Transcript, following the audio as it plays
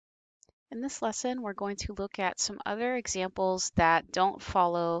In this lesson, we're going to look at some other examples that don't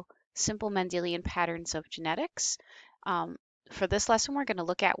follow simple Mendelian patterns of genetics. For this lesson, we're going to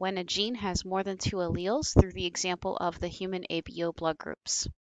look at when a gene has more than two alleles through the example of the human ABO blood groups.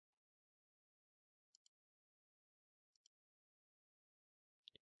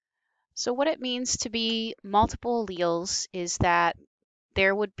 So what it means to be multiple alleles is that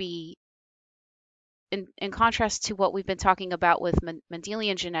there would be, in contrast to what we've been talking about with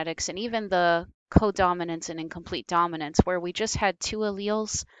Mendelian genetics and even the codominance and incomplete dominance, where we just had two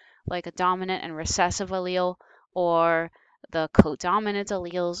alleles, like a dominant and recessive allele, or the codominant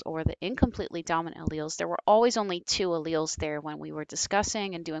alleles or the incompletely dominant alleles, there were always only two alleles there when we were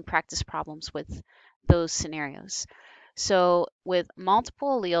discussing and doing practice problems with those scenarios. So with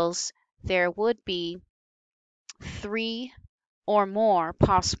multiple alleles, there would be three or more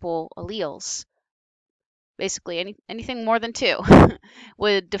possible alleles. Basically, anything more than two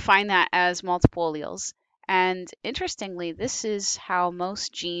would define that as multiple alleles. And interestingly, this is how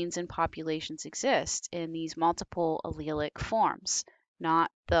most genes and populations exist, in these multiple allelic forms,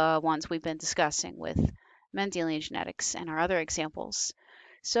 not the ones we've been discussing with Mendelian genetics and our other examples.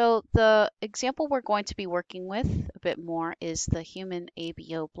 So the example we're going to be working with a bit more is the human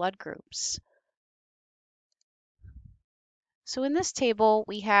ABO blood groups. So in this table,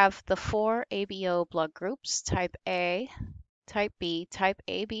 we have the four ABO blood groups, type A, type B, type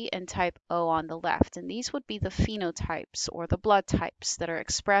AB, and type O on the left. And these would be the phenotypes or the blood types that are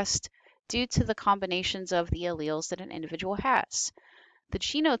expressed due to the combinations of the alleles that an individual has. The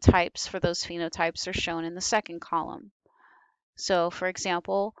genotypes for those phenotypes are shown in the second column. So for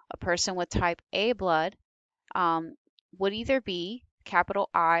example, a person with type A blood would either be capital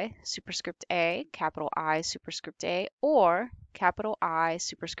I superscript A, capital I superscript A, or capital I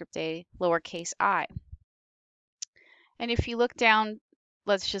superscript A lowercase I. And if you look down,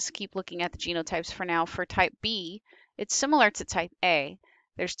 let's just keep looking at the genotypes for now. For type B, it's similar to type A.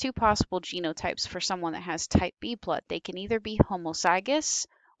 There's two possible genotypes for someone that has type B blood. They can either be homozygous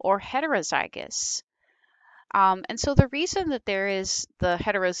or heterozygous. And so the reason that there is the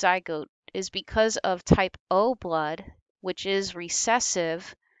heterozygote is because of type O blood, which is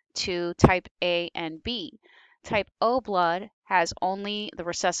recessive to type A and B. Type O blood has only the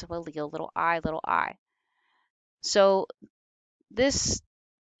recessive allele, little I. So this,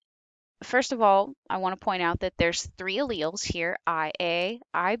 first of all, I want to point out that there's three alleles here, IA,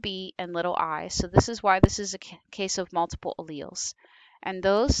 IB, and little I. So this is why this is a case of multiple alleles. And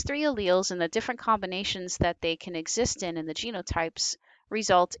those three alleles and the different combinations that they can exist in the genotypes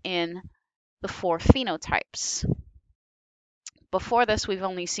result in the four phenotypes. Before this, we've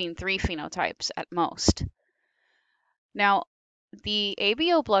only seen three phenotypes at most. Now, the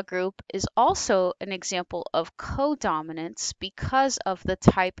ABO blood group is also an example of codominance because of the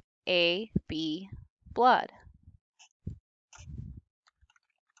type AB blood.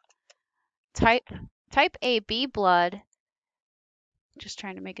 Type AB blood, just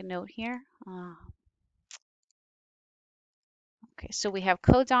trying to make a note here. Okay, so we have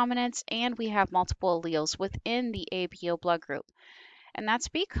codominance and we have multiple alleles within the ABO blood group. And that's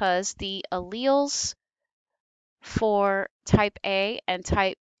because the alleles for type A and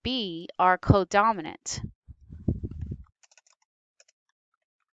type B are codominant.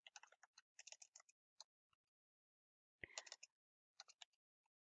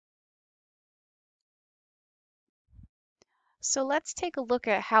 So let's take a look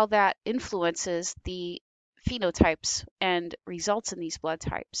at how that influences the phenotypes and results in these blood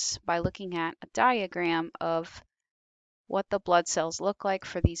types by looking at a diagram of what the blood cells look like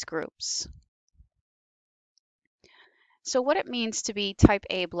for these groups. So what it means to be type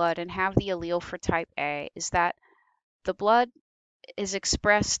A blood and have the allele for type A is that the blood is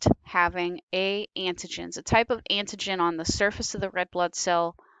expressed having A antigens, a type of antigen on the surface of the red blood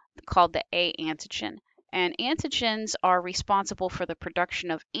cell called the A antigen. And antigens are responsible for the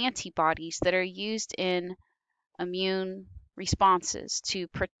production of antibodies that are used in immune responses to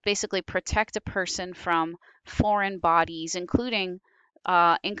basically protect a person from foreign bodies, including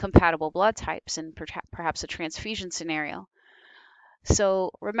incompatible blood types and perhaps a transfusion scenario. So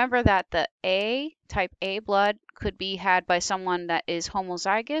remember that the type A blood could be had by someone that is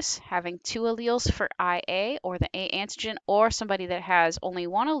homozygous, having two alleles for IA or the A antigen, or somebody that has only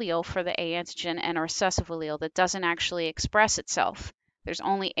one allele for the A antigen and a recessive allele that doesn't actually express itself. There's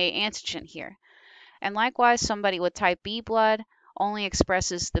only A antigen here. And likewise, somebody with type B blood only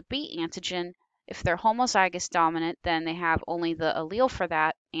expresses the B antigen. If they're homozygous dominant, then they have only the allele for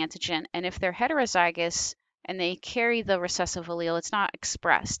that antigen. And if they're heterozygous, and they carry the recessive allele, it's not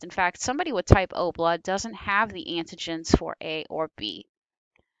expressed. In fact, somebody with type O blood doesn't have the antigens for A or B.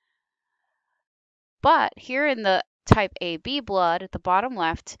 But here in the type AB blood at the bottom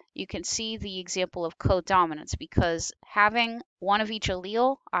left, you can see the example of codominance because having one of each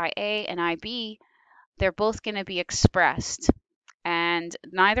allele, IA and IB, they're both going to be expressed and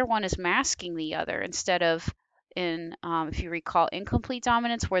neither one is masking the other instead of in, if you recall, incomplete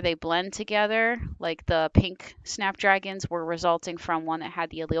dominance where they blend together, like the pink snapdragons were resulting from one that had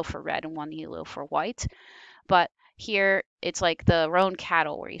the allele for red and one the allele for white. But here it's like the roan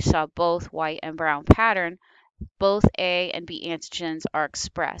cattle where you saw both white and brown pattern. Both A and B antigens are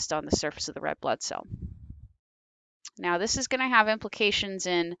expressed on the surface of the red blood cell. Now this is going to have implications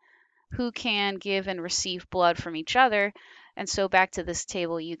in who can give and receive blood from each other. And so back to this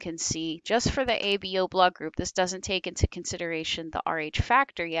table, you can see just for the ABO blood group, this doesn't take into consideration the RH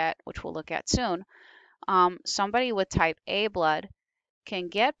factor yet, which we'll look at soon. Somebody with type A blood can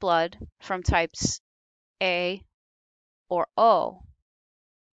get blood from types A or O.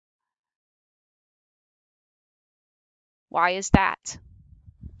 Why is that?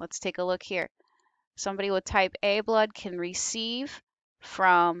 Let's take a look here. Somebody with type A blood can receive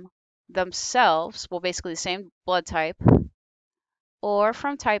from themselves, well, basically the same blood type, or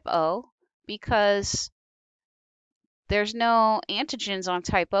from type O because there's no antigens on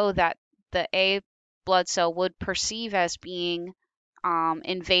type O that the A blood cell would perceive as being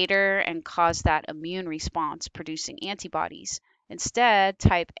invader and cause that immune response producing antibodies. Instead,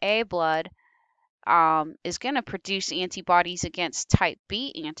 type A blood is going to produce antibodies against type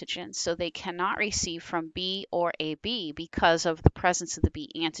B antigens, so they cannot receive from B or AB because of the presence of the B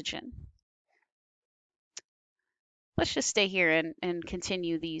antigen. Let's just stay here and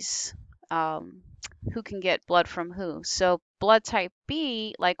continue these who can get blood from who. So blood type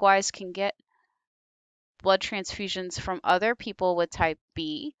B likewise can get blood transfusions from other people with type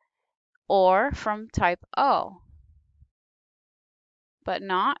B or from type O, but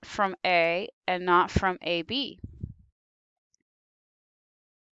not from A and not from AB.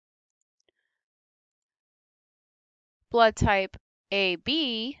 Blood type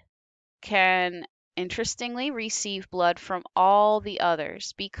AB can interestingly receive blood from all the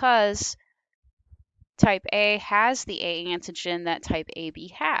others because type A has the A antigen that type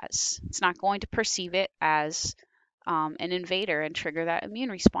AB has. It's not going to perceive it as an invader and trigger that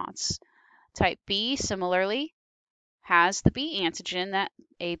immune response. Type B similarly has the B antigen that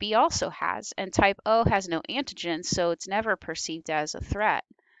AB also has, and type O has no antigen, so it's never perceived as a threat.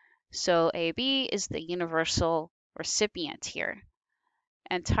 So AB is the universal recipient here.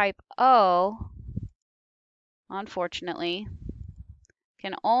 And type O, unfortunately,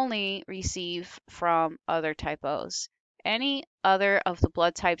 can only receive from other type O's. Any other of the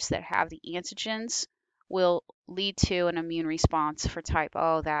blood types that have the antigens will lead to an immune response for type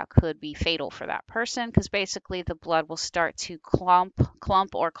O that could be fatal for that person because basically the blood will start to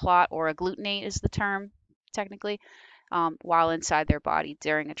clump or clot or agglutinate is the term technically while inside their body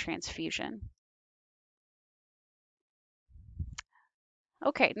during a transfusion.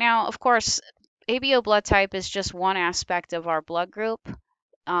 Okay, now of course ABO blood type is just one aspect of our blood group.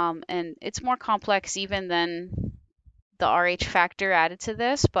 And it's more complex even than the RH factor added to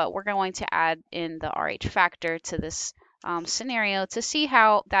this, but we're going to add in the RH factor to this scenario to see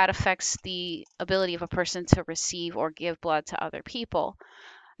how that affects the ability of a person to receive or give blood to other people.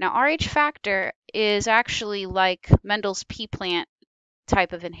 Now, RH factor is actually like Mendel's pea plant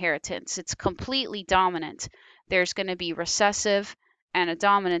type of inheritance. It's completely dominant. There's going to be recessive and a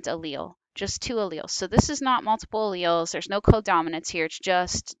dominant allele. Just two alleles. So this is not multiple alleles. There's no codominance here. It's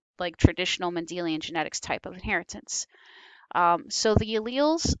just like traditional Mendelian genetics type of inheritance. So the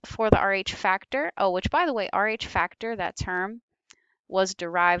alleles for the RH factor, which by the way, RH factor, that term, was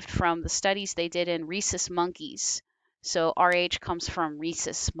derived from the studies they did in rhesus monkeys. So RH comes from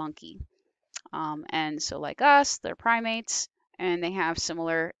rhesus monkey. And so like us, they're primates, and they have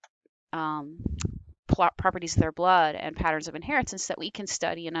similar properties of their blood and patterns of inheritance that we can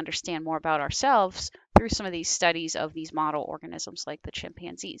study and understand more about ourselves through some of these studies of these model organisms like the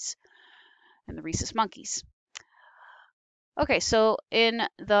chimpanzees and the rhesus monkeys. Okay, so in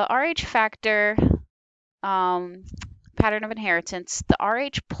the RH factor pattern of inheritance, the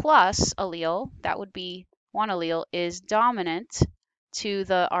RH plus allele, that would be one allele, is dominant to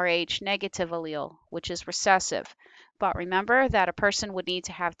the RH negative allele, which is recessive. But remember that a person would need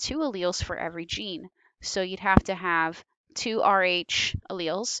to have two alleles for every gene. So you'd have to have two RH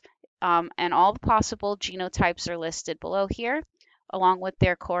alleles, and all the possible genotypes are listed below here, along with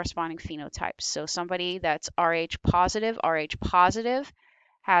their corresponding phenotypes. So somebody that's RH positive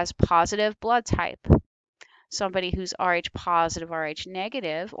has positive blood type. Somebody who's RH positive, RH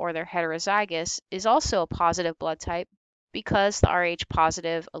negative, or they're heterozygous is also a positive blood type, because the Rh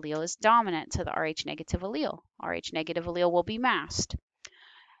positive allele is dominant to the Rh negative allele. Rh negative allele will be masked.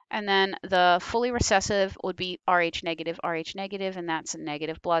 And then the fully recessive would be Rh negative, and that's a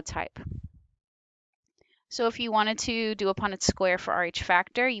negative blood type. So if you wanted to do a Punnett square for Rh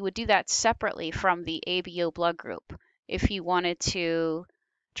factor, you would do that separately from the ABO blood group. If you wanted to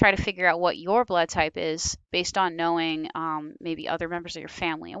try to figure out what your blood type is based on knowing maybe other members of your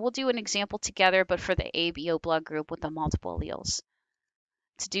family. And we'll do an example together, but for the ABO blood group with the multiple alleles.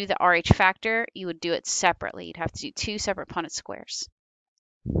 To do the Rh factor, you would do it separately. You'd have to do two separate Punnett squares.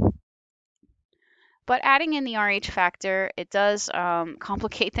 But adding in the Rh factor, it does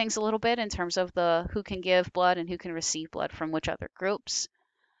complicate things a little bit in terms of the who can give blood and who can receive blood from which other groups.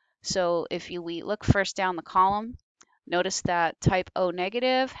 So if we look first down the column, notice that type O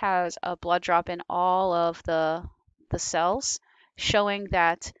negative has a blood drop in all of the cells, showing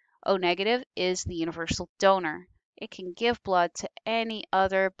that O negative is the universal donor. It can give blood to any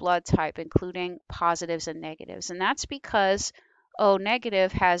other blood type, including positives and negatives. And that's because O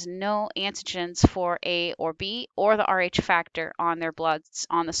negative has no antigens for A or B or the Rh factor on their bloods,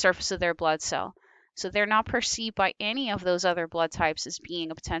 on the surface of their blood cell. So they're not perceived by any of those other blood types as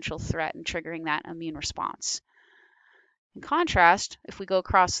being a potential threat and triggering that immune response. In contrast, if we go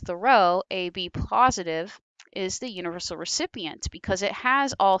across the row, AB positive is the universal recipient because it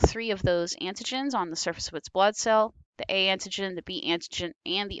has all three of those antigens on the surface of its blood cell, the A antigen, the B antigen,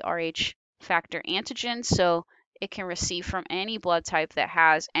 and the Rh factor antigen. So it can receive from any blood type that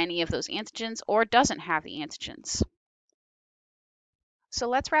has any of those antigens or doesn't have the antigens. So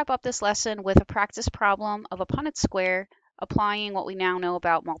let's wrap up this lesson with a practice problem of a Punnett square applying what we now know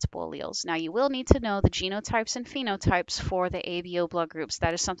about multiple alleles. Now you will need to know the genotypes and phenotypes for the ABO blood groups.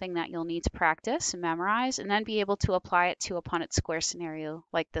 That is something that you'll need to practice and memorize and then be able to apply it to a Punnett square scenario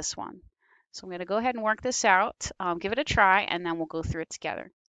like this one. So I'm going to go ahead and work this out, give it a try, and then we'll go through it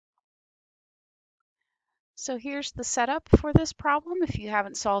together. So here's the setup for this problem. If you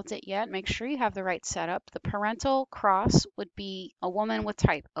haven't solved it yet, make sure you have the right setup. The parental cross would be a woman with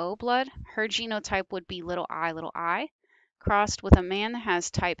type O blood. Her genotype would be little I, crossed with a man that has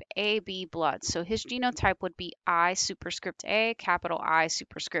type AB blood. So his genotype would be I superscript A, capital I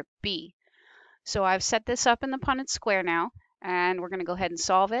superscript B. So I've set this up in the Punnett square now, and we're going to go ahead and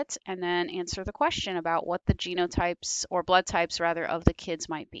solve it and then answer the question about what the genotypes, or blood types rather, of the kids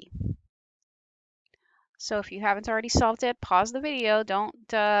might be. So if you haven't already solved it, pause the video. Don't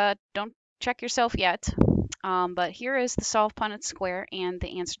check yourself yet. But here is the solved Punnett square and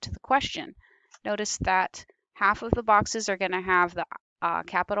the answer to the question. Notice that half of the boxes are going to have the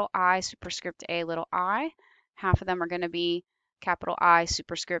capital I superscript A little I. Half of them are going to be capital I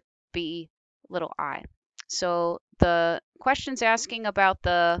superscript B little I. So the question's asking about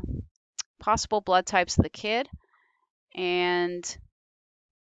the possible blood types of the kid, and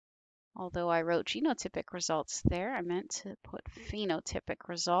although I wrote genotypic results there, I meant to put phenotypic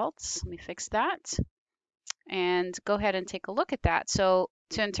results. Let me fix that and go ahead and take a look at that. So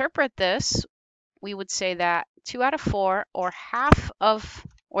to interpret this, we would say that 2 out of 4, or half of,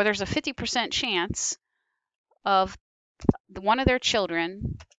 or there's a 50% chance of one of their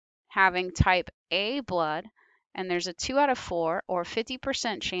children having type A blood, and there's a 2 out of 4, or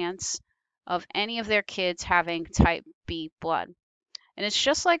 50% chance of any of their kids having type B blood. And it's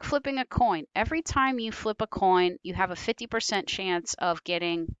just like flipping a coin. Every time you flip a coin, you have a 50% chance of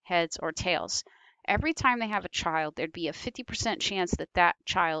getting heads or tails. Every time they have a child, there'd be a 50% chance that that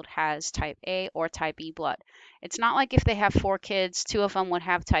child has type A or type B blood. It's not like if they have 4 kids, 2 of them would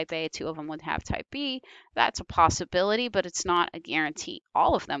have type A, 2 of them would have type B. That's a possibility, but it's not a guarantee.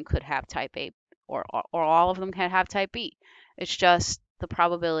 All of them could have type A or all of them can have type B. It's just the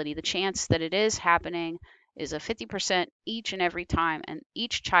probability, the chance that it is happening is a 50% each and every time, and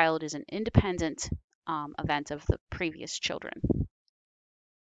each child is an independent event of the previous children.